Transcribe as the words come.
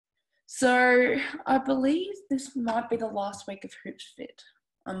So I believe this might be the last week of Hoops Fit.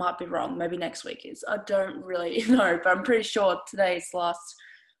 I might be wrong. Maybe next week is. I don't really know, but I'm pretty sure today's last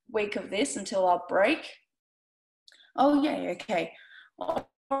week of this until our break. Oh, yeah, okay. All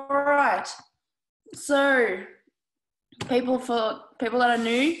right. So people that are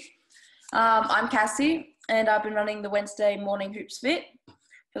new, I'm Cassie, and I've been running the Wednesday morning Hoops Fit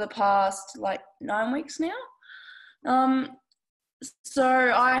for the past 9 weeks now. So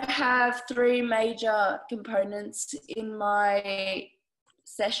I have 3 major components in my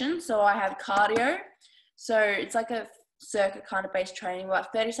session. So I have cardio. So it's like a circuit kind of based training,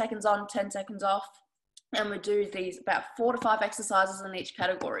 about 30 seconds on, 10 seconds off. And we do these about 4 to 5 exercises in each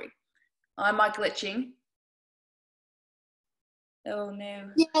category. Am I glitching? Oh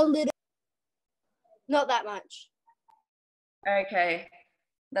no. Yeah, a little. Not that much. Okay,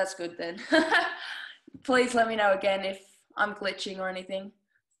 that's good then. Please let me know again if I'm glitching or anything.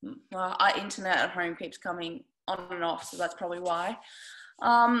 Our internet at home keeps coming on and off, so that's probably why.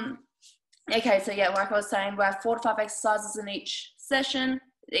 Okay, so yeah, like I was saying, we have 4 to 5 exercises in each session,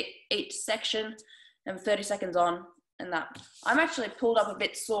 each section, and 30 seconds on, and that. I'm actually pulled up a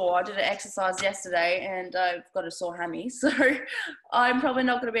bit sore. I did an exercise yesterday, and I've got a sore hammy, so I'm probably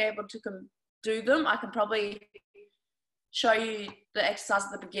not going to be able to do them. I can probably show you the exercise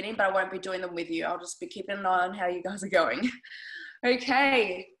at the beginning, but I won't be doing them with you. I'll just be keeping an eye on how you guys are going.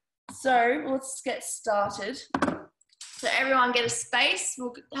 Okay, so let's get started. So everyone get a space.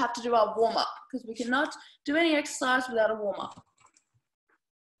 We'll have to do our warm-up because we cannot do any exercise without a warm-up.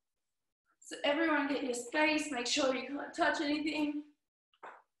 So everyone get your space. Make sure you can't touch anything.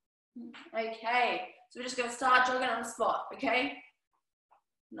 Okay, so we're just going to start jogging on the spot, okay?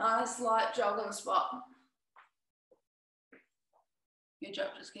 Nice light jog on the spot. Good job,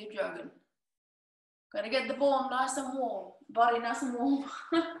 just keep jogging. Gotta get the ball nice and warm, body nice and warm.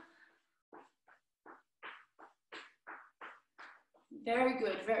 Very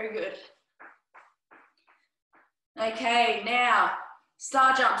good, very good. Okay, now,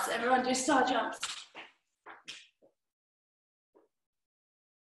 star jumps. Everyone do star jumps.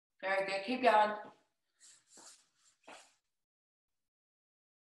 Very good, keep going.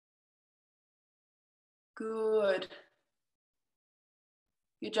 Good.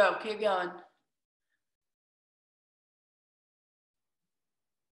 Good job, keep going.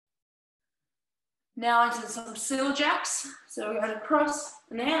 Now into some seal jacks. So we're going across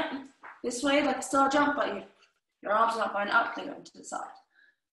and out this way like a star jump, but your arms are not going up, they're going to the side.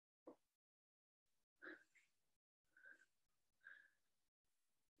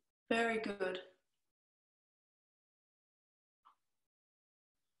 Very good.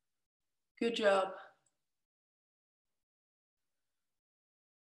 Good job.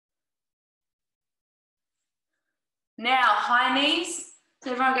 Now, high knees.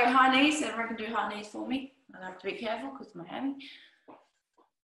 So everyone go high knees. Everyone can do high knees for me. I have to be careful because of my hammy.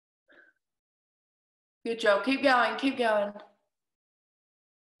 Good job. Keep going. Keep going.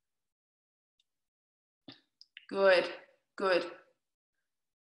 Good. Good.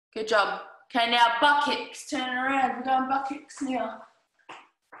 Good job. Okay, now butt kicks. Turn it around. We're going butt kicks now.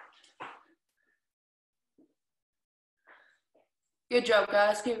 Good job,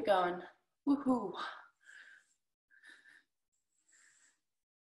 guys. Keep going. Woohoo.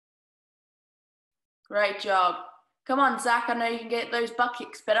 Great job. Come on, Zach. I know you can get those butt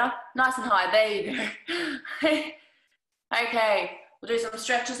kicks better. Nice and high. There you go. Okay, we'll do some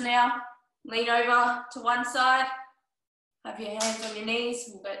stretches now. Lean over to one side. Have your hands on your knees.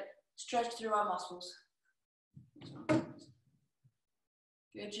 We'll get stretched through our muscles.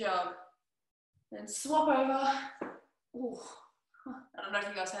 Good job. Then swap over. Ooh. I don't know if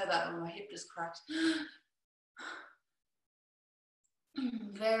you guys heard that, but my hip just cracked.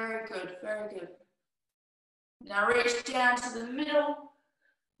 Very good, very good. Now reach down to the middle.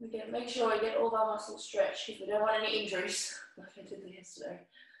 We can make sure we get all our muscles stretched if we don't want any injuries, like I did yesterday.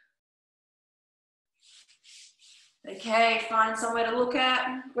 Okay, find somewhere to look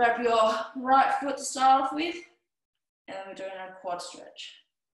at. Grab your right foot to start off with, and then we're doing our quad stretch.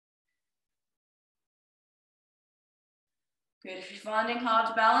 Good, if you're finding hard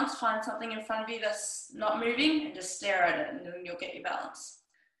to balance, find something in front of you that's not moving and just stare at it and then you'll get your balance.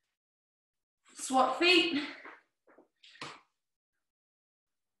 Swap feet.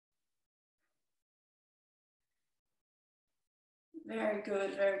 Very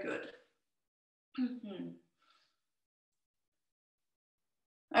good, very good.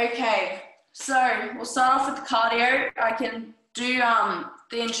 Okay, so we'll start off with the cardio. I can do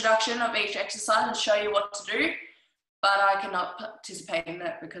the introduction of each exercise and show you what to do, but I cannot participate in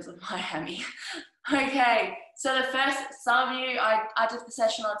that because of my hammy. Okay, So the first, some of you, I did the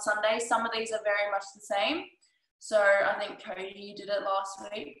session on Sunday. Some of these are very much the same. So I think Cody, you did it last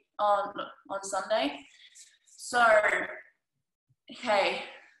week on Sunday. So, okay.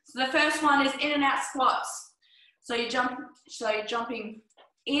 So the first one is in and out squats. So you're jumping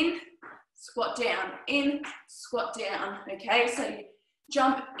in, squat down, in, squat down. Okay, so you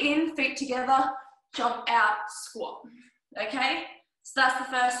jump in, feet together, jump out, squat. Okay, so that's the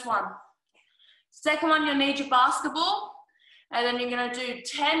first one. Second one, you'll need your basketball, and then you're gonna do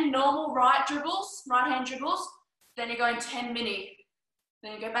 10 normal right hand dribbles, then you're going 10 mini.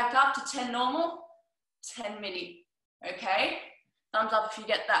 Then you go back up to 10 normal, 10 mini. Okay, thumbs up if you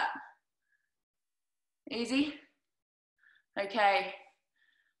get that. Easy? Okay.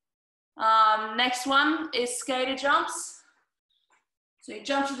 Next one is skater jumps. So you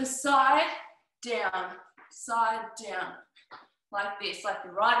jump to the side, down, like this, like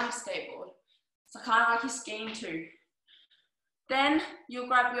you're riding a skateboard. So kind of like you're skiing too. Then you'll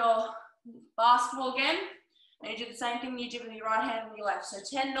grab your basketball again, and you do the same thing you did with your right hand and your left. So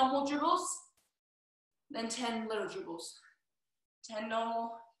 10 normal dribbles, then 10 little dribbles. 10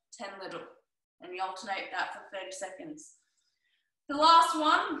 normal, 10 little. And you alternate that for 30 seconds. The last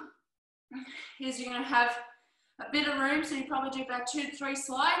one is you're going to have a bit of room, so you probably do about 2 to 3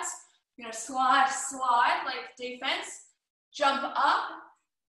 slides. You're going to slide like defense, jump up,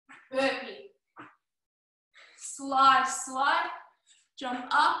 burpee. Slide, jump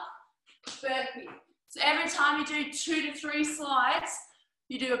up, burpee. So every time you do 2 to 3 slides,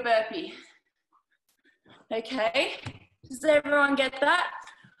 you do a burpee. Okay, does everyone get that?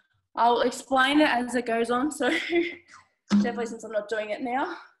 I'll explain it as it goes on, so definitely since I'm not doing it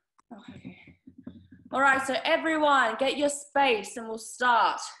now. Okay. All right, so everyone get your space and we'll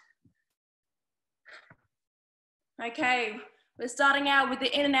start. Okay, we're starting out with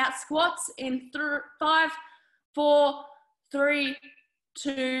the in and out squats in 5, 4, 3,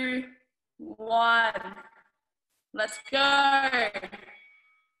 2, 1. Let's go.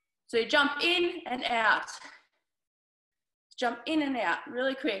 So you jump in and out. Jump in and out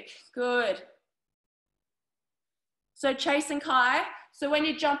really quick. Good. So Chase and Kai, so when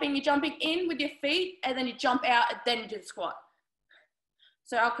you're jumping in with your feet and then you jump out and then you do the squat.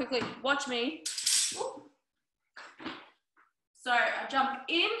 So I'll quickly, watch me. So I jump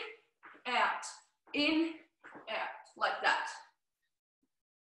in, out, like that.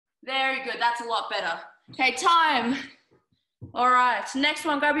 Very good, that's a lot better. Okay, time. All right, next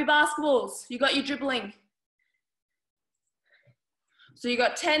one, grab your basketballs. You got your dribbling. So you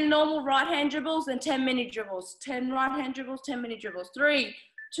got 10 normal right hand dribbles and 10 mini dribbles. 10 right hand dribbles, 10 mini dribbles. 3,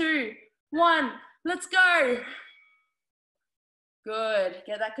 2, 1, let's go. Good,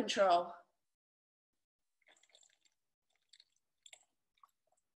 get that control.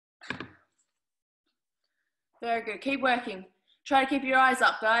 Very good, keep working. Try to keep your eyes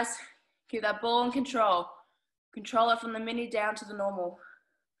up, guys. Keep that ball in control. Control it from the mini down to the normal.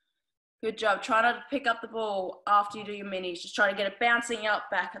 Good job. Try not to pick up the ball after you do your minis. Just try to get it bouncing up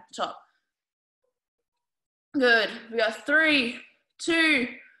back at the top. Good. We got 3, 2,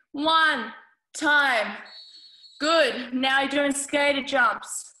 1, time. Good. Now you're doing skater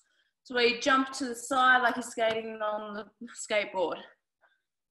jumps. So where you jump to the side like you're skating on the skateboard.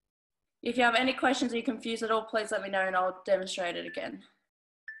 If you have any questions or you're confused at all, please let me know and I'll demonstrate it again.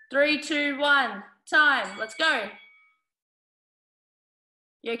 3, 2, 1, time. Let's go.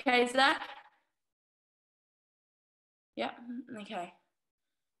 You okay, Zach? Yeah, okay.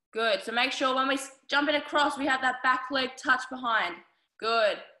 Good, so make sure when we jump it across, we have that back leg touch behind.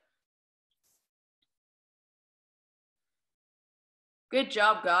 Good. Good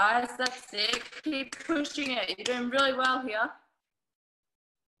job, guys, that's it. Keep pushing it, you're doing really well here.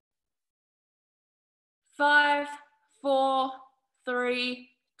 5, 4, 3,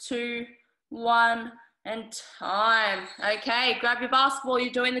 2, 1, and time. Okay, grab your basketball.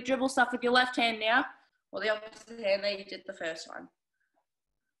 You're doing the dribble stuff with your left hand now, or the opposite hand that you did the first one.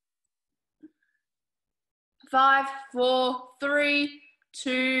 5, 4, 3,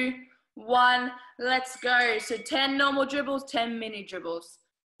 2, 1. Let's go. So 10 normal dribbles, 10 mini dribbles.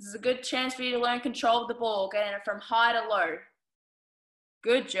 This is a good chance for you to learn control of the ball, getting it from high to low.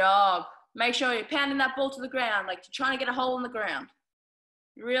 Good job. Make sure you're pounding that ball to the ground, like you're trying to get a hole in the ground.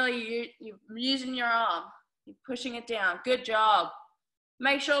 Really, you're using your arm. You're pushing it down. Good job.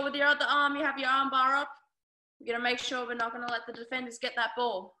 Make sure with your other arm, you have your arm bar up. You're going to make sure we're not going to let the defenders get that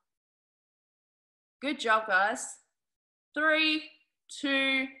ball. Good job, guys. 3,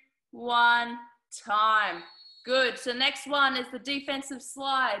 2, 1, time. Good. So next one is the defensive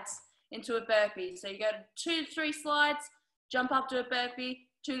slides into a burpee. So you go to 2 to 3 slides, jump up to a burpee,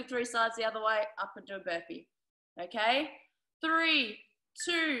 2 to 3 slides the other way, up and do a burpee. Okay, 3,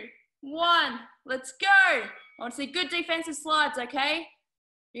 2, 1, let's go. I want to see good defensive slides, okay?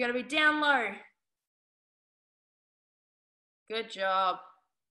 You gotta be down low. Good job.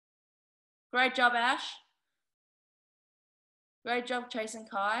 Great job, Ash. Great job, Chase and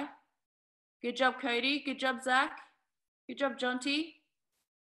Kai. Good job, Cody. Good job, Zach. Good job, Jonty.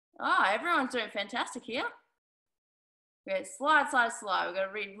 Ah, everyone's doing fantastic here. Okay, slide, slide, slide. We're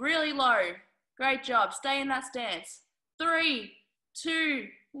gonna read really low. Great job. Stay in that stance. 3, 2,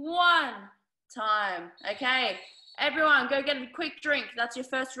 1. Time. Okay, everyone, go get a quick drink. That's your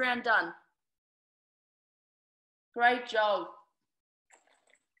first round done. Great job.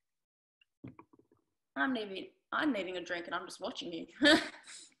 I'm needing a drink and I'm just watching you.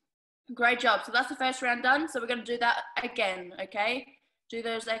 Great job. So that's the first round done. So we're going to do that again, okay? Do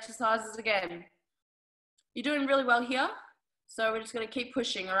those exercises again. You're doing really well here. So we're just going to keep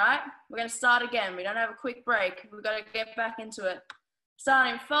pushing, all right? We're going to start again. We don't have a quick break. We've got to get back into it.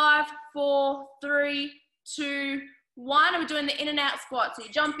 Starting 5, 4, 3, 2, 1. And we're doing the in and out squat. So you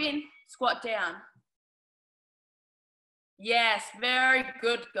jump in, squat down. Yes, very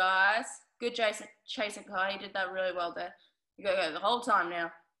good, guys. Good, Chase and Kai. You did that really well there. You got to go the whole time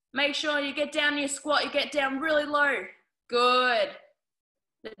now. Make sure you get down your squat. You get down really low. Good.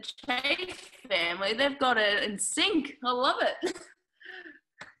 The Chase family, they've got it in sync. I love it.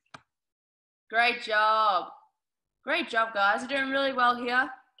 Great job. Great job, guys. You're doing really well here.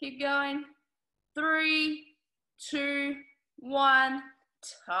 Keep going. 3, 2, 1.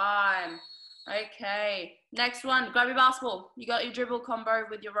 Time. Okay. Next one. Grab your basketball. You got your dribble combo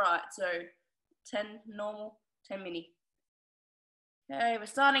with your right. So 10 normal, 10 mini. Okay, we're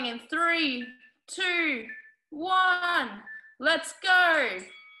starting in 3, 2, 1. Let's go.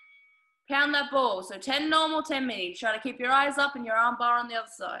 Pound that ball. So 10 normal, 10 mini. Try to keep your eyes up and your arm bar on the other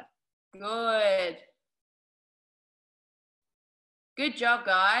side. Good. Good job,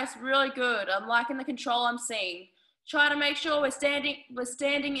 guys. Really good. I'm liking the control I'm seeing. Try to make sure we're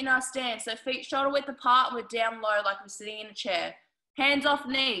standing in our stance. So feet shoulder width apart and we're down low like we're sitting in a chair. Hands off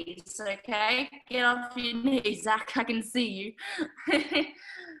knees, okay? Get off your knees, Zach, I can see you.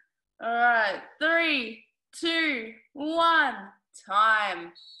 All right, 3, 2, 1,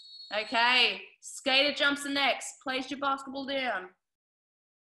 time. Okay, skater jumps are next. Place your basketball down.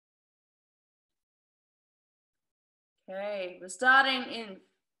 Okay, we're starting in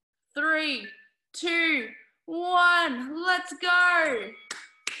 3, 2, 1. Let's go.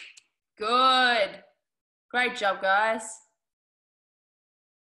 Good. Great job, guys.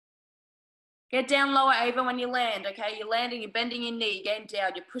 Get down lower, Ava, when you land, okay? You're landing, you're bending your knee, getting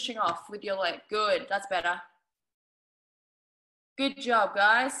down, you're pushing off with your leg. Good, that's better. Good job,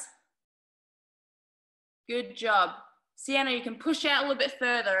 guys. Good job. Sienna, you can push out a little bit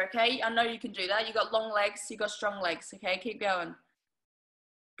further, okay? I know you can do that. You got long legs, you got strong legs, okay? Keep going.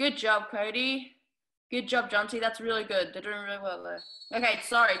 Good job, Cody. Good job, Jonty. That's really good. They're doing really well there. Okay,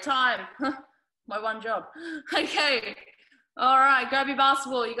 sorry, time. My one job. Okay. All right, grab your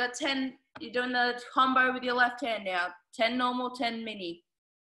basketball. You got 10. You're doing the combo with your left hand now. 10 normal, 10 mini.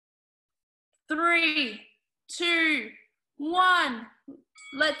 3, 2, 1.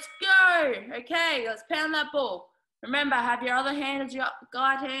 Let's go. Okay, let's pound that ball. Remember, have your other hand as your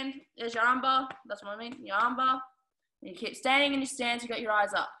guide hand. There's your arm bar. That's what I mean, your arm bar. And you keep standing in your stance. You got your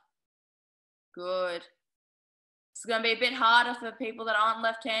eyes up. Good. It's going to be a bit harder for people that aren't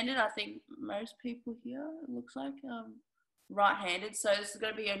left-handed. I think most people here, it looks like, right-handed. So this is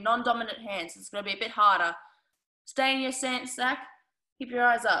going to be a non-dominant hand. So it's going to be a bit harder. Stay in your stance, Zach. Keep your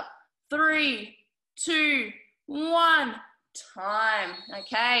eyes up. 3, 2, 1. Time.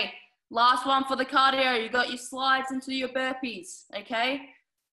 Okay. Last one for the cardio. You got your slides into your burpees. Okay.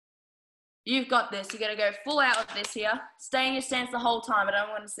 You've got this. You're going to go full out with this here. Stay in your stance the whole time. I don't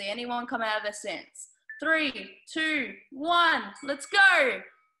want to see anyone come out of their stance. 3, 2, 1. Let's go.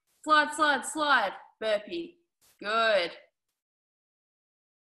 Slide, slide, slide. Burpee. Good.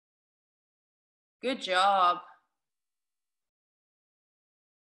 Good job.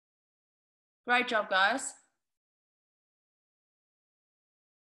 Great job, guys.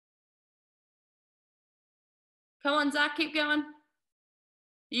 Come on, Zach, keep going.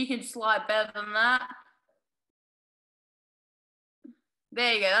 You can slide better than that.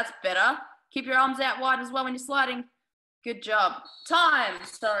 There you go, that's better. Keep your arms out wide as well when you're sliding. Good job. Time,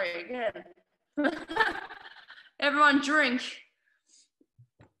 sorry, again. Everyone drink.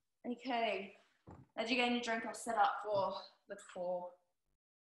 Okay, as you gain your drink, I'll set up for the floor.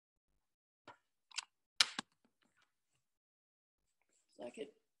 So I could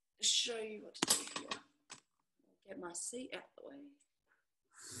show you what to do here. Get my seat out of the way.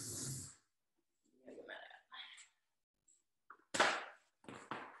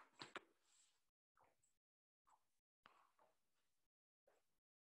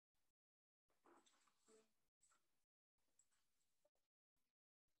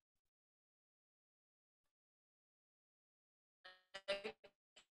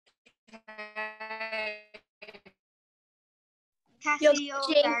 Cassie,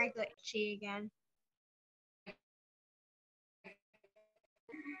 you're very glitchy again.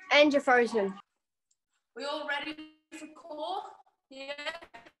 And you're frozen. We all ready for core? Yeah.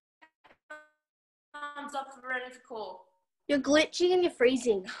 Thumbs up for ready for core. You're glitching and you're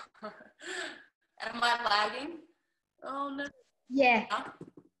freezing. Am I lagging? Oh no. Yeah.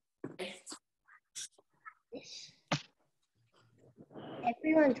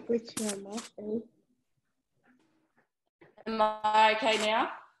 Everyone's glitching on my screen. Am I okay now?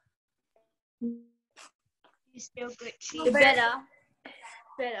 You're still glitchy. You're better.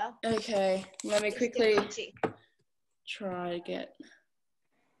 Better. Okay, let me quickly try to get.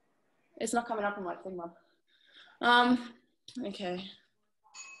 It's not coming up on my thing, Mum. Okay.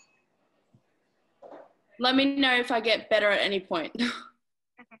 Let me know if I get better at any point.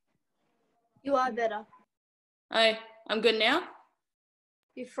 You are better. I'm good now?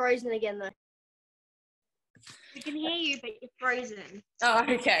 You're frozen again though. We can hear you, but you're frozen. Oh,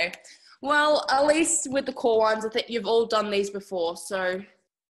 okay. Well, at least with the core ones, I think you've all done these before, so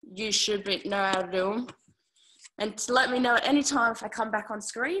you should know how to do them. And to let me know at any time if I come back on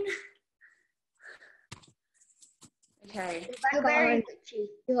screen. Okay. You're very glitchy.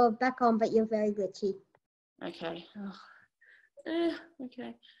 You're back on, but you're very glitchy. Okay.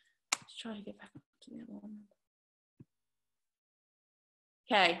 Okay. Let's try to get back up to the other one.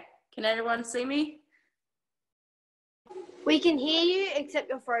 Okay. Can everyone see me? We can hear you, except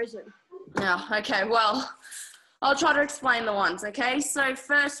you're frozen. No. Okay. Well, I'll try to explain the ones. Okay. So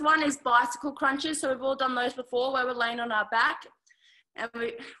first one is bicycle crunches. So we've all done those before, where we're laying on our back, and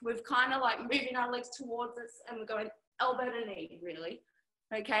we've kind of like moving our legs towards us, and we're going elbow to knee, really.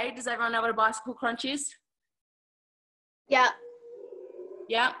 Okay. Does everyone know what a bicycle crunch is? Yeah.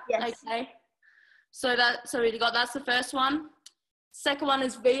 Yeah. Yes. Okay. So we got that's the first one. Second one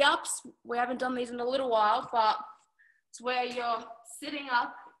is V-ups. We haven't done these in a little while, but it's where you're sitting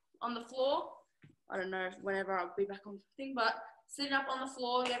up on the floor. I don't know if whenever I'll be back on the thing, but sitting up on the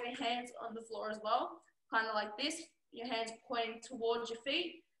floor, you have your hands on the floor as well, kind of like this. Your hands pointing towards your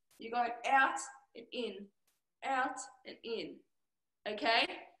feet. You're going out and in, out and in. Okay?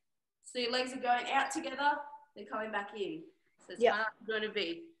 So your legs are going out together, they're coming back in. So it's kind of going to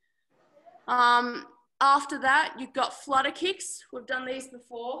be. After that, you've got flutter kicks. We've done these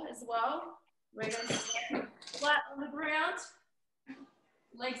before as well. We're going to sit flat on the ground,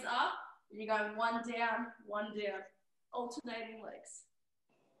 legs up, and you're going one down, alternating legs.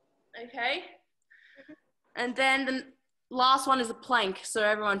 Okay? And then the last one is a plank. So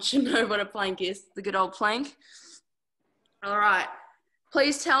everyone should know what a plank is, the good old plank. All right.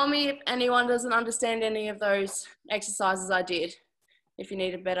 Please tell me if anyone doesn't understand any of those exercises I did, if you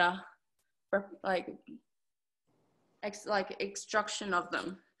need a better instruction of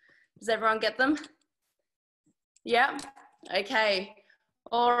them. Does everyone get them? Yeah? Okay.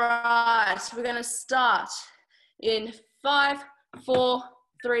 All right. We're going to start in 5, 4,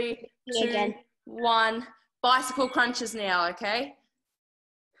 3, 2, 1. Bicycle crunches now, okay?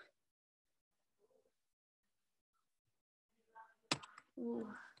 Ooh.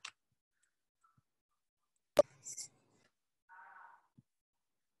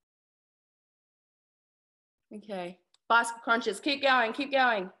 Okay, bicycle crunches, keep going, keep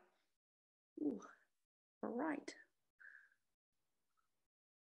going. Ooh. All right.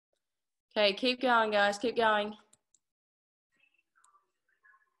 Okay, keep going, guys, keep going.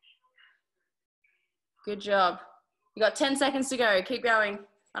 Good job. You got 10 seconds to go, keep going.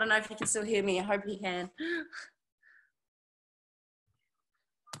 I don't know if you can still hear me, I hope you can.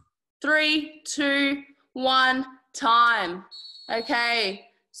 3, 2, 1, time. Okay,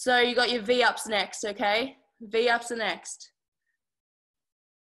 so you got your V-ups next, okay? V-ups are next.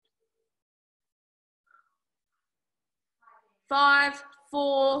 5,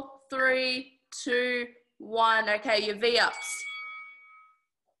 4, 3, 2, 1. Okay, your V-ups.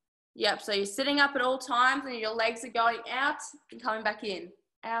 Yep, so you're sitting up at all times and your legs are going out and coming back in.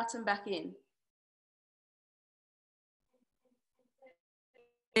 Out and back in.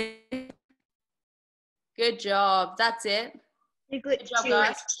 Good job. That's it. Good job,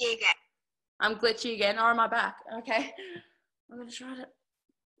 guys. I'm glitchy again. Or am I back? Okay. I'm going to try to...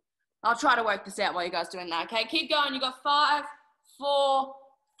 I'll try to work this out while you guys are doing that. Okay, keep going. You got 5, 4,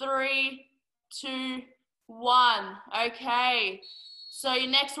 3, 2, 1. Okay. So your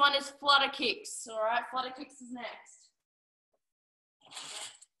next one is flutter kicks. All right, flutter kicks is next.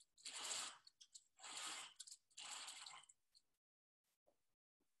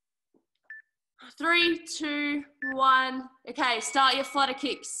 Three, 2, 1. Okay, start your flutter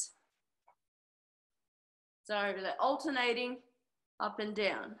kicks. So they're alternating up and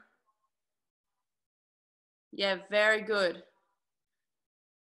down. Yeah, very good.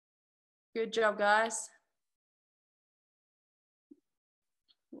 Good job, guys.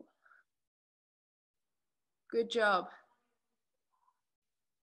 Good job.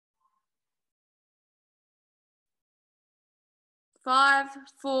 Five,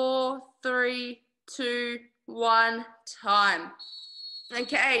 four, three, two, one, time.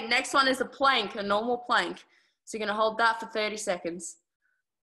 Okay, next one is a plank, a normal plank. So you're gonna hold that for 30 seconds.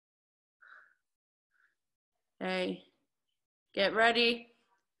 Okay, get ready.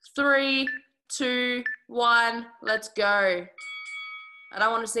 3, 2, 1, let's go. I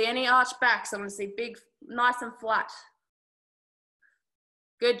don't want to see any arch backs. I want to see big, nice and flat.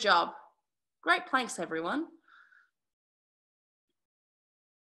 Good job. Great planks, everyone.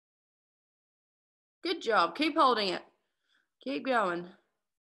 Good job. Keep holding it. Keep going.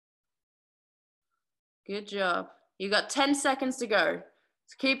 Good job. You got 10 seconds to go.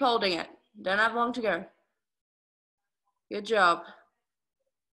 So keep holding it. Don't have long to go. Good job.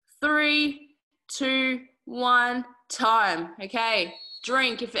 3, 2, 1, time. Okay,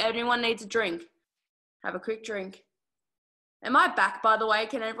 drink if anyone needs a drink. Have a quick drink. Am I back, by the way?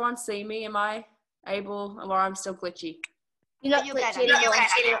 Can everyone see me? Am I able, or I'm still glitchy? You're not glitchy anymore.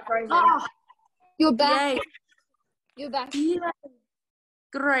 You're frozen. Oh, You're back. yay. You're back. Yeah.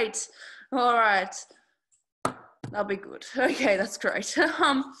 Great. All right. That'll be good. Okay, that's great.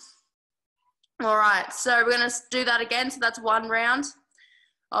 All right, so we're going to do that again. So that's one round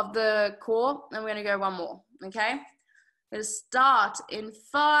of the core, and we're going to go one more, okay? We're going to start in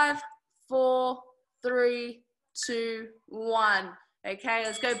 5, 4, 3, 2, 1. Okay,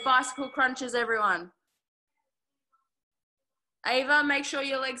 let's go bicycle crunches, everyone. Ava, make sure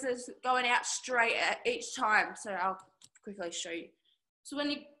your legs are going out straight at each time. So I'll quickly show you. So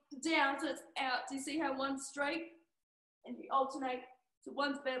when you're down, so it's out. Do you see how one's straight? And you alternate. So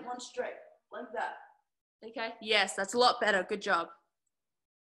one's bent, one's straight, like that. Okay? Yes, that's a lot better. Good job.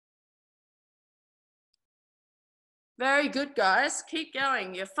 Very good, guys. Keep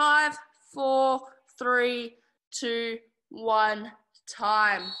going. You're 5, 4, 3, 2, 1,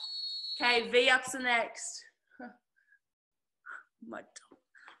 time. Okay, V-ups are next. My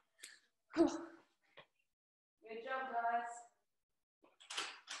dog. Good job, guys.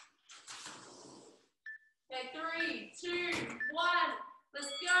 Okay, 3, 2, 1. Let's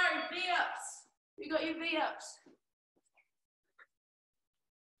go. V-ups. You got your V-ups.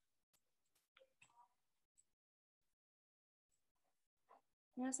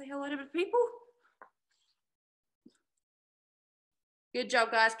 You want to say hello to the people? Good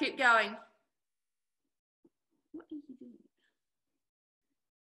job, guys. Keep going. What are you doing?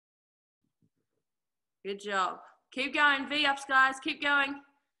 Good job. Keep going. V-ups, guys. Keep going.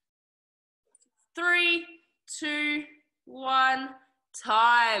 3, 2, 1,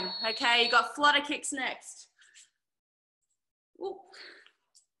 time. Okay, you got flutter kicks next. Ooh.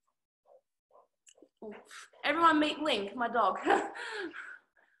 Ooh. Everyone meet Link, my dog.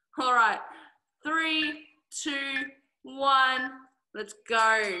 All right, 3, 2, 1, let's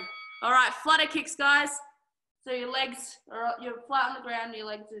go. All right, flutter kicks, guys. So your legs are, you're flat on the ground, your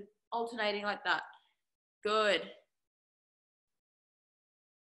legs are alternating like that. Good.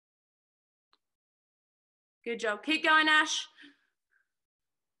 Good job. Keep going, Ash.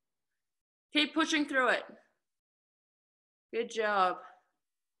 Keep pushing through it. Good job.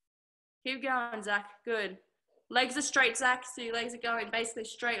 Keep going, Zach. Good. Legs are straight, Zach, so your legs are going basically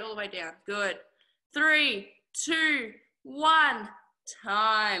straight all the way down. Good. 3, 2, 1,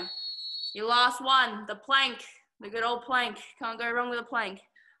 time. Your last one, the plank, the good old plank. Can't go wrong with a plank.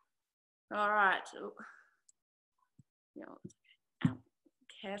 All right. Ow.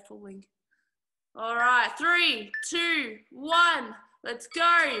 Careful, Link. All right, 3, 2, 1, let's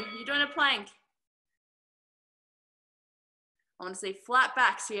go. You're doing a plank. I want to see flat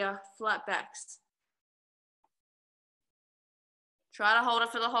backs here, flat backs. Try to hold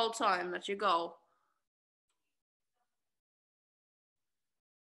it for the whole time, that's your goal.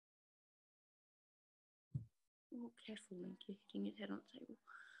 Oh, careful, Link, you're hitting your head on the table.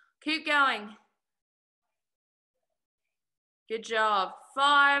 Keep going. Good job.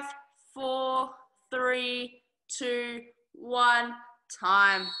 5, 4, 3, 2, 1,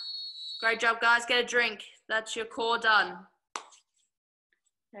 time. Great job, guys. Get a drink. That's your core done.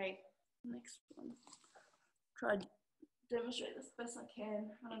 Okay, next one. Try to demonstrate this best I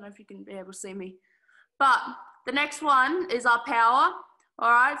can. I don't know if you can be able to see me. But the next one is our power. All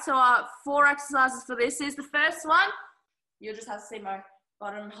right, so our 4 exercises for this is the first one. You'll just have to see my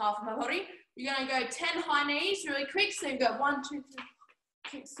bottom half of my body. You're going to go 10 high knees really quick. So you go 1, 2,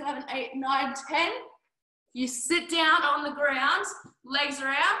 3, 6, 7, 8, 9, 10. You sit down on the ground legs are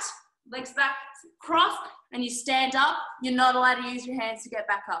out, legs back, cross, and you stand up. You're not allowed to use your hands to get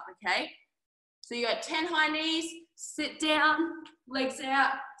back up, okay? So you got 10 high knees, sit down, legs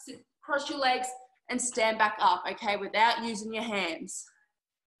out, sit, cross your legs, and stand back up, okay, without using your hands,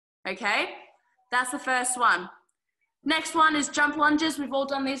 okay? That's the first one. Next one is jump lunges. We've all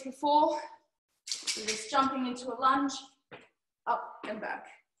done these before. So just jumping into a lunge, up and back,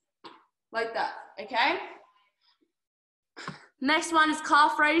 like that, okay? Next one is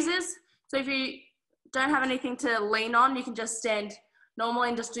calf raises. So if you don't have anything to lean on, you can just stand normally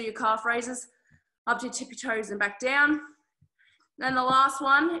and just do your calf raises up to your tippy toes and back down. Then the last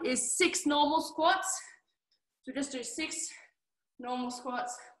one is 6 normal squats. So just do 6 normal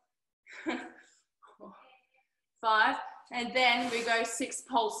squats, 5, and then we go 6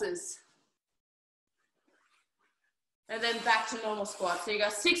 pulses. And then back to normal squats. So you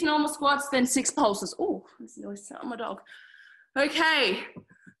got 6 normal squats, then 6 pulses. Oh, there's a noise on my dog. Okay,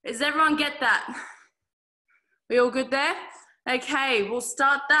 does everyone get that? We all good there? Okay, we'll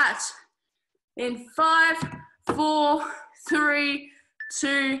start that in 5, 4, 3,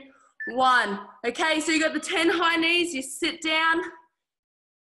 2, 1. Okay, so you got the 10 high knees, you sit down,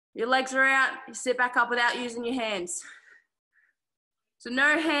 your legs are out, you sit back up without using your hands. So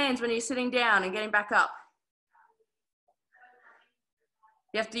no hands when you're sitting down and getting back up.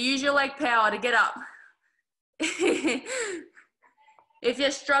 You have to use your leg power to get up. If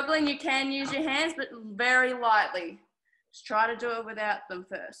you're struggling, you can use your hands, but very lightly. Just try to do it without them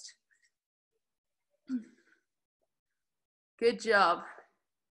first. Good job.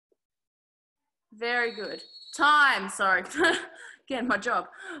 Very good. Time, sorry. Again, my job.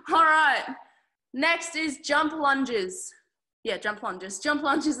 All right. Next is jump lunges. Yeah, jump lunges. Jump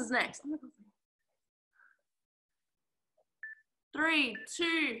lunges is next. Oh my God. 3,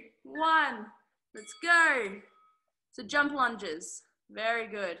 2, 1. Let's go. So jump lunges. Very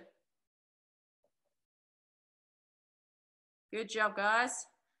good. Good job, guys.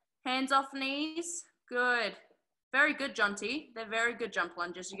 Hands off knees. Good. Very good, Jonty. They're very good jump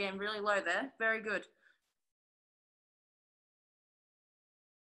lunges. You're getting really low there. Very good.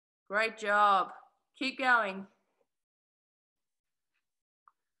 Great job. Keep going.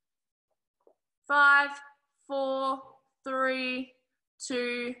 5, 4, 3,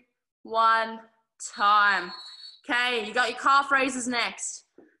 2, 1. Time. Okay, you got your calf raises next.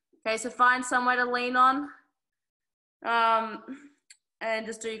 Okay, so find somewhere to lean on. And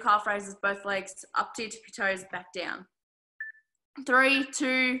just do your calf raises, both legs up to your tippy toes, back down. 3,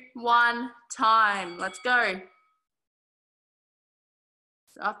 2, 1, time. Let's go.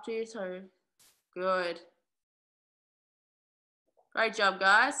 So up to your toe. Good. Great job,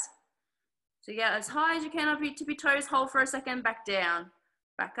 guys. So you get as high as you can up your tippy toes, hold for a second, back down.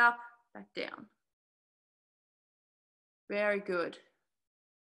 Back up, back down. Very good.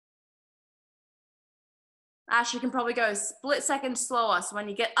 Ash, you can probably go a split second slower. So when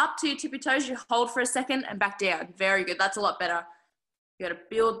you get up to your tippy toes, you hold for a second and back down. Very good. That's a lot better. You got to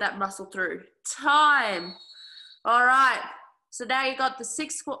build that muscle through. Time. All right. So now you got the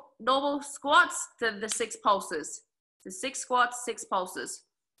 6 normal squats to the 6 pulses. So 6 squats, 6 pulses.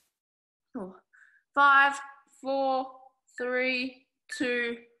 5, 4, 3,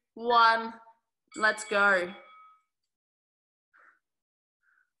 2, 1. Let's go.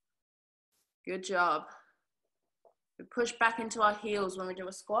 Good job. We push back into our heels when we do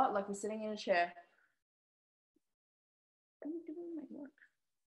a squat, like we're sitting in a chair.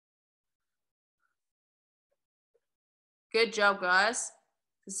 Good job, guys.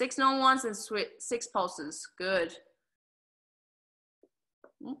 So 6 normal ones and 6 pulses. Good.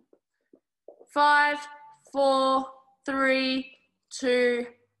 5, 4, 3, 2,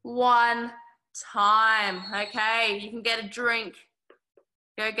 1. Time. Okay, you can get a drink.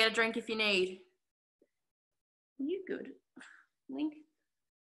 Go get a drink if you need. You good, Link?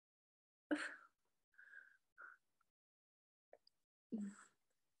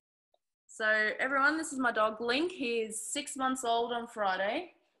 So everyone, this is my dog Link. He is 6 months old on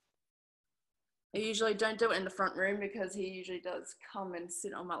Friday. I usually don't do it in the front room because he usually does come and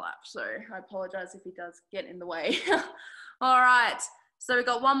sit on my lap. So I apologize if he does get in the way. All right, so we've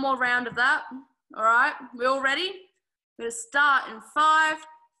got one more round of that. All right, we all ready? We're gonna start in 5,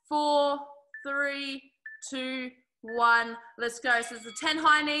 4, 3, 2, 1. Let's go. So it's the 10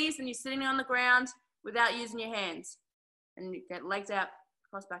 high knees and you're sitting on the ground without using your hands. And you get legs out,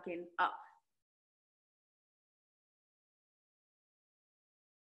 cross back in, up.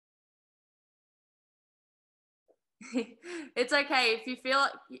 It's okay. If you feel,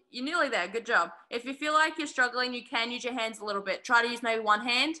 you're nearly there, good job. If you feel like you're struggling, you can use your hands a little bit. Try to use maybe one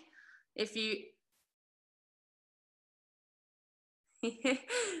hand. If you,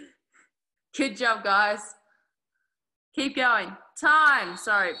 Good job, guys. Keep going. Time,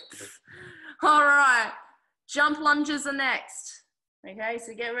 sorry. All right, jump lunges are next. Okay,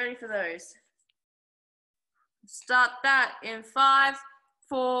 so get ready for those. Start that in 5,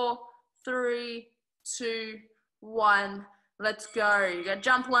 4, 3, 2, 1. Let's go. You got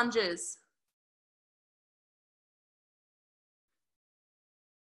jump lunges.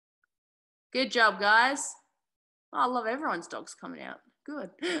 Good job, guys. Oh, I love everyone's dogs coming out. Good.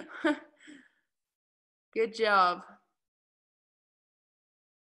 Good job.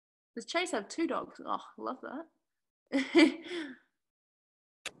 Does Chase have 2 dogs? Oh, I love that.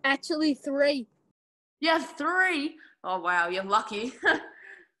 Actually, 3. You have 3? Oh, wow, you're lucky.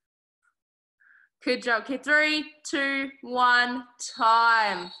 Good job, kid. 3, 2, 1,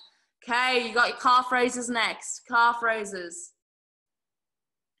 time. Okay, you got your calf raises next. Calf raises.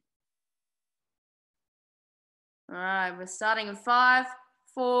 All right, we're starting in 5,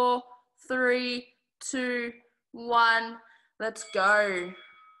 4, 3, 2, 1. Let's go.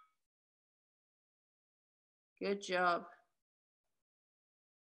 Good job.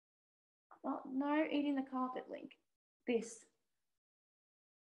 Oh, no, eating the carpet, Link. This.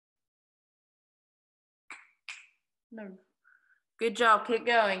 No. Good job, keep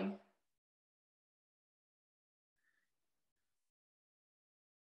going.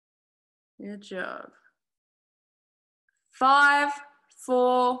 Good job. 5,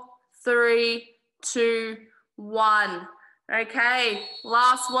 4, 3, 2, 1. Okay,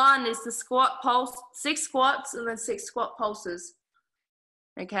 last one is the squat pulse, 6 squats and then 6 squat pulses.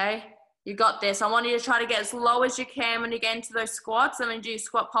 Okay, you got this. I want you to try to get as low as you can when you get into those squats. I mean, do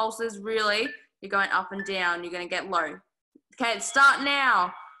squat pulses, really, you're going up and down, you're gonna get low. Okay, start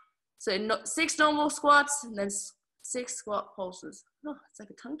now. So 6 normal squats and then 6 squat pulses. Oh, it's like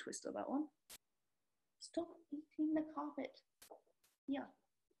a tongue twister, that one. Stop eating the carpet. Yeah.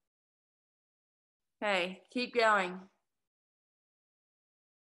 Okay, keep going.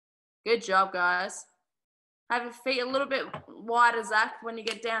 Good job, guys. Have your feet a little bit wider, Zach, when you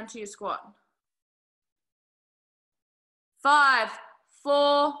get down to your squat. 5,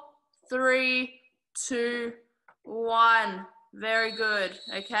 4, 3, 2, 1. Very good.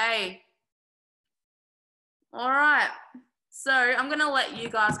 Okay. All right. So I'm going to let you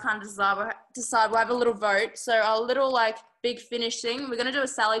guys kind of decide. We'll have a little vote. So our little like big finish thing, we're going to do a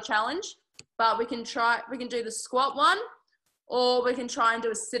Sally challenge, but we can do the squat one, or we can try and do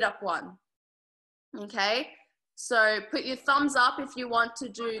a sit-up one. Okay. So put your thumbs up if you want to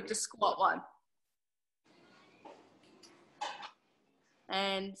do the squat one.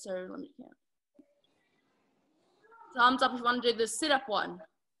 And so let me count. Thumbs up if you want to do the sit-up one.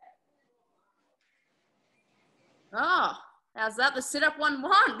 Oh, how's that? The sit-up one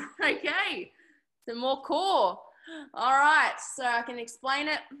won. Okay. So more core. All right. So I can explain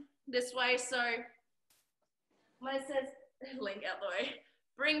it this way. So when it says, link out the way,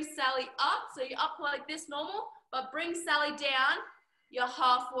 bring Sally up. So you're up like this normal, but bring Sally down, you're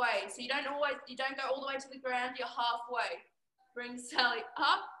halfway. So you don't go all the way to the ground, you're halfway. Bring Sally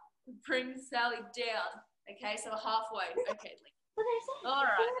up, bring Sally down. Okay, so halfway. Okay, Link. All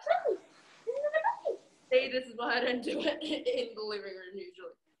right. See, this is why I don't do it in the living room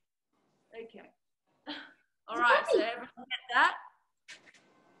usually. Okay. All right, so everyone get that?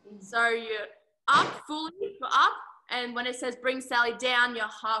 So you're up fully, you're up, and when it says bring Sally down, you're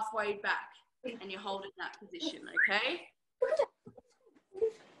halfway back, and you hold in that position, okay?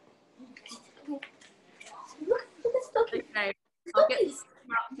 Okay, I'll get this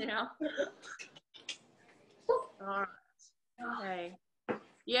up now. All right, okay.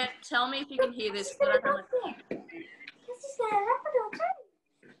 Yeah, tell me if you can hear this.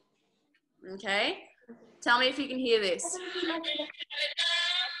 Okay, tell me if you can hear this.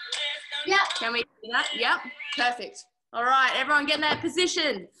 Yeah. Can we hear that? Yep, perfect. All right, everyone get in that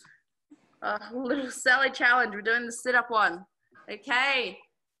position. A little Sally challenge. We're doing the sit-up one. Okay,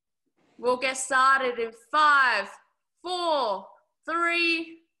 we'll get started in 5, 4,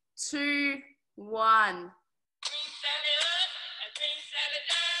 3, 2, 1.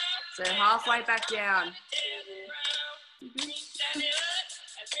 So halfway back down.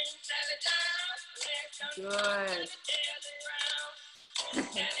 Good.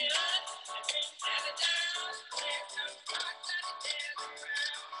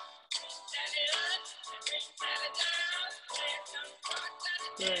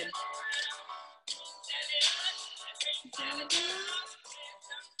 Good.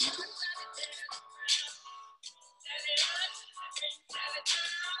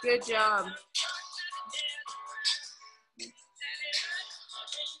 Good job.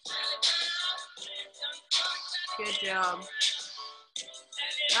 Good job.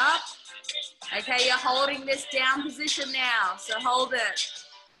 Up. Okay, you're holding this down position now, so hold it.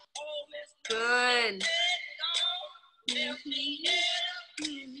 Good.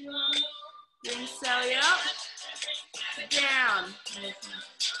 Bring Sally up. Down.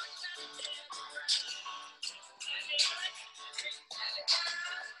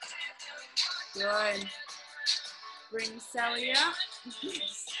 Good. Bring Sally up.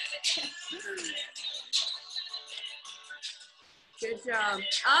 Good job.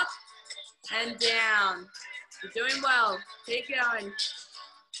 Up and down. You're doing well. Keep going.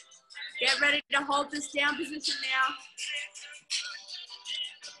 Get ready to hold this down position now.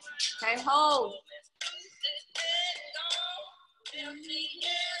 Okay, hold.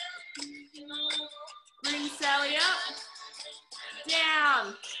 Bring Sally up.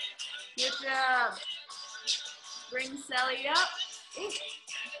 Down. Good job. Bring Sally up.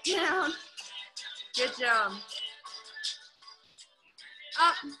 Down. Good job.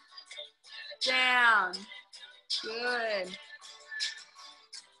 Up. Down. Good.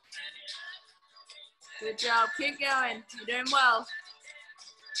 Good job. Keep going. You're doing well.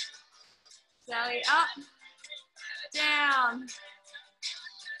 Sally up. Down.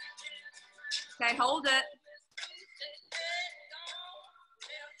 Okay, hold it.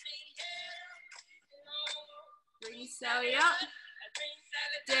 Bring Sally up.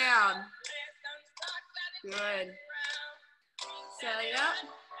 Down. Good. Sally up.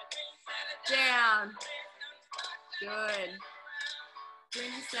 Down. Good.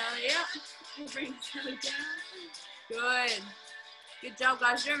 Bring Sally up. Bring Sally down. Good. Good job,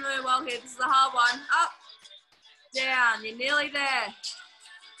 guys. You're doing really well here. This is a hard one. Up. Down. You're nearly there.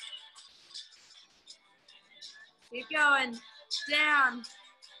 Keep going. Down.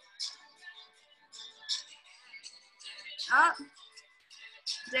 Up.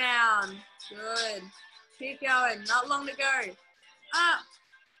 Down. Good. Keep going. Not long to go. Up.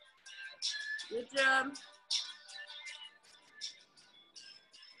 Good job.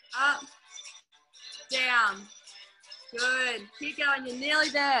 Up. Down. Good. Keep going. You're nearly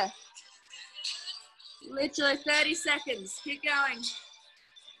there. Literally 30 seconds. Keep going.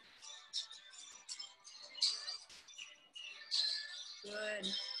 Good.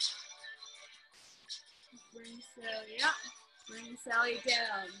 Bring Sally up. Bring Sally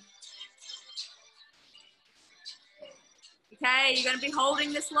down. Okay, you're going to be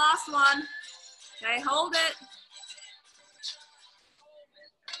holding this last one. Okay, hold it.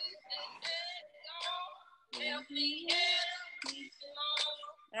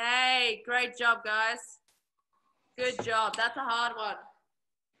 Hey, great job, guys. Good job. That's a hard one.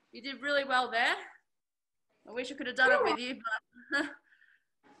 You did really well there. I wish I could have done it with you, but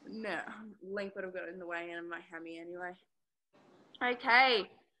no, Link would have got in the way and my hammy anyway. Okay.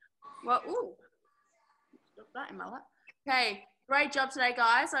 Well, ooh, stop that in my lap. Okay, great job today,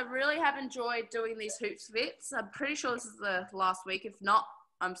 guys. I really have enjoyed doing these hoops fits. I'm pretty sure this is the last week. If not,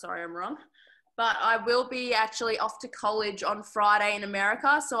 I'm sorry, I'm wrong. But I will be actually off to college on Friday in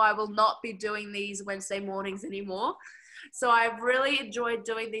America, so I will not be doing these Wednesday mornings anymore. So I've really enjoyed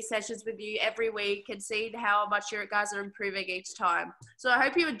doing these sessions with you every week and seeing how much you guys are improving each time. So I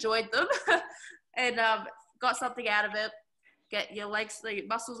hope you enjoyed them and got something out of it. Get your legs, the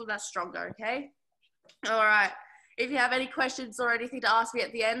muscles of that stronger, okay? All right. If you have any questions or anything to ask me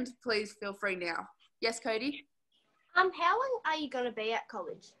at the end, please feel free now. Yes, Cody? How long are you going to be at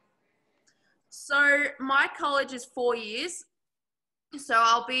college? So my college is 4 years. So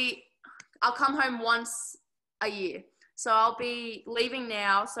I'll come home once a year. So I'll be leaving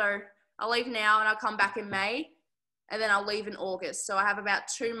now. So I'll leave now and I'll come back in May and then I'll leave in August. So I have about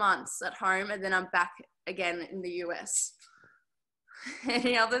 2 months at home and then I'm back again in the US.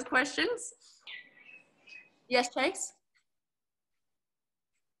 Any other questions? Yes, Chase?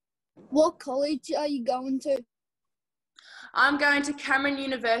 What college are you going to? I'm going to Cameron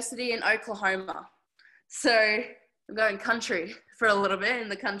University in Oklahoma. So I'm going country for a little bit in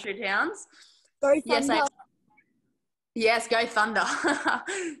the country towns. Go Yes, Thunder. Yes, go Thunder.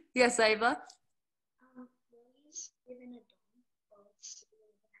 Yes, Ava. Will you live in a dorm or live in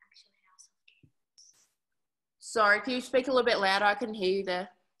an actual house of campus? Sorry, can you speak a little bit louder? I couldn't hear you there.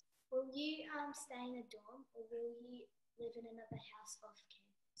 Will you stay in a dorm or will you live in another house of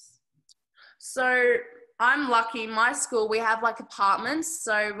campus? So I'm lucky. My school, we have like apartments.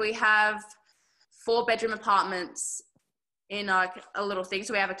 So we have 4-bedroom apartments in like a little thing.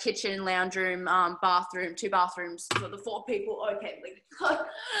 So we have a kitchen, lounge room, bathroom, 2 bathrooms for the 4 people. Okay.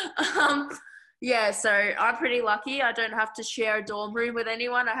 Yeah, so I'm pretty lucky. I don't have to share a dorm room with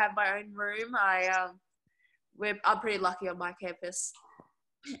anyone. I have my own room. I'm pretty lucky on my campus.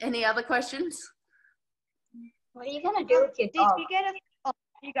 Any other questions? What are you going to do with your dog?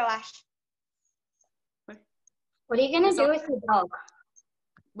 You go, Ash. What are you going to do with your dog?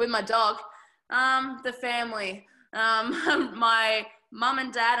 With my dog, the family, my mum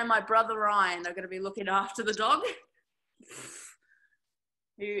and dad and my brother Ryan are going to be looking after the dog,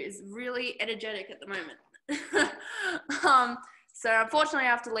 who is really energetic at the moment. So unfortunately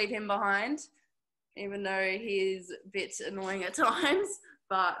I have to leave him behind, even though he's a bit annoying at times,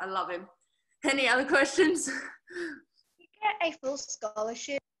 but I love him. Any other questions? You get a full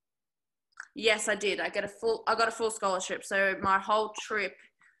scholarship. Yes, I did. I got a full scholarship. So my whole trip,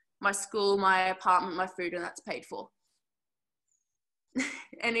 my school, my apartment, my food, and that's paid for.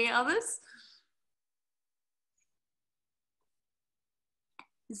 Any others?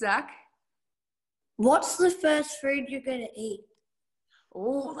 Zach? What's the first food you're going to eat?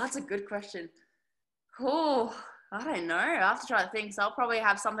 Oh, that's a good question. Oh, I don't know. I have to try to think. So I'll probably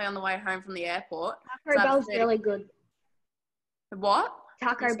have something on the way home from the airport. Taco Bell's really good. What?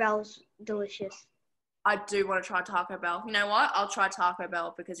 Taco Bell's delicious. I do want to try Taco Bell. You know what? I'll try Taco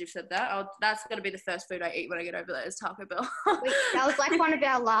Bell because you've said that. That's going to be the first food I eat when I get over there is Taco Bell. That was like one of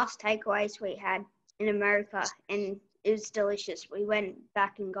our last takeaways we had in America, and it was delicious. We went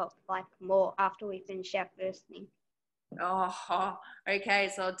back and got like more after we finished our first thing. Oh,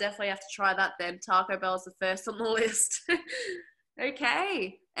 okay. So I'll definitely have to try that then. Taco Bell's the first on the list.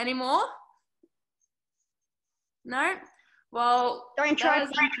 Okay. Any more? No? Well, Don't try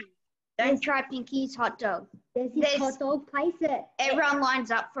Pinky. Don't try Pinky's hot dog. There's this hot dog place that Everyone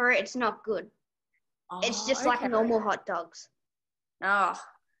lines up for it. It's not good. It's just like normal hot dogs. Oh,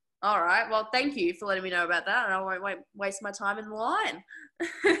 all right. Well, thank you for letting me know about that, and I won't waste my time in the line.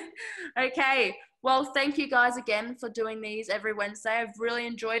 Okay. Well, thank you guys again for doing these every Wednesday. I've really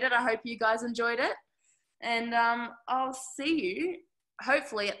enjoyed it. I hope you guys enjoyed it. And I'll see you,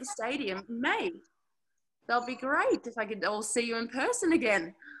 hopefully, at the stadium in May. That'll be great if I could all see you in person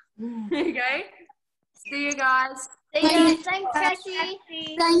again. Okay? See you guys. Thanks, Cassie.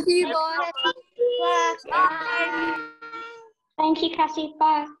 Thank you, bye. Bye. Thank you, Cassie.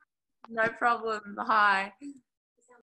 Bye. No problem. Bye.